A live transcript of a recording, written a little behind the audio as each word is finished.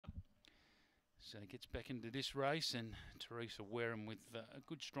So gets back into this race, and Teresa Wareham with a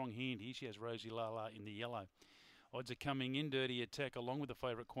good strong hand here. She has Rosie Lala in the yellow. Odds are coming in. Dirty Attack along with the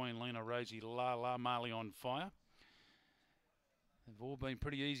favourite Queen Lena, Rosie Lala, Marley on Fire. They've all been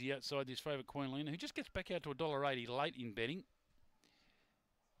pretty easy outside this favourite Queen Lena, who just gets back out to $1.80 late in betting.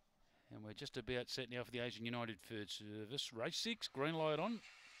 And we're just about set now for the Asian United Third Service. Race 6, green light on.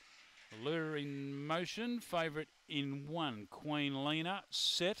 Lure in motion, favourite in 1, Queen Lena,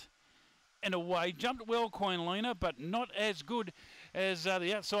 set and away. Jumped well, Queen Lena, but not as good as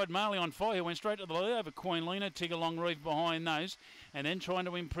the outside Marley on Fire, who went straight to the lead over Queen Lena. Tiggerlong Reef behind those. And then trying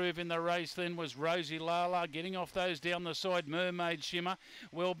to improve in the race then was Rosie Lala, getting off those down the side. Mermaid Shimmer,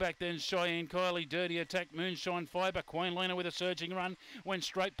 well back then Cheyenne Kylie, Dirty Attack, Moonshine Fibre. Queen Lena with a surging run, went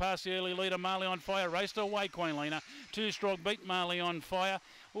straight past the early leader, Marley on Fire, raced away Queen Lena. Too Strong beat Marley on Fire.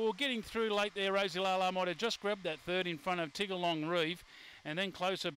 Well, getting through late there, Rosie Lala might have just grabbed that third in front of Tiggerlong Reef. And then closer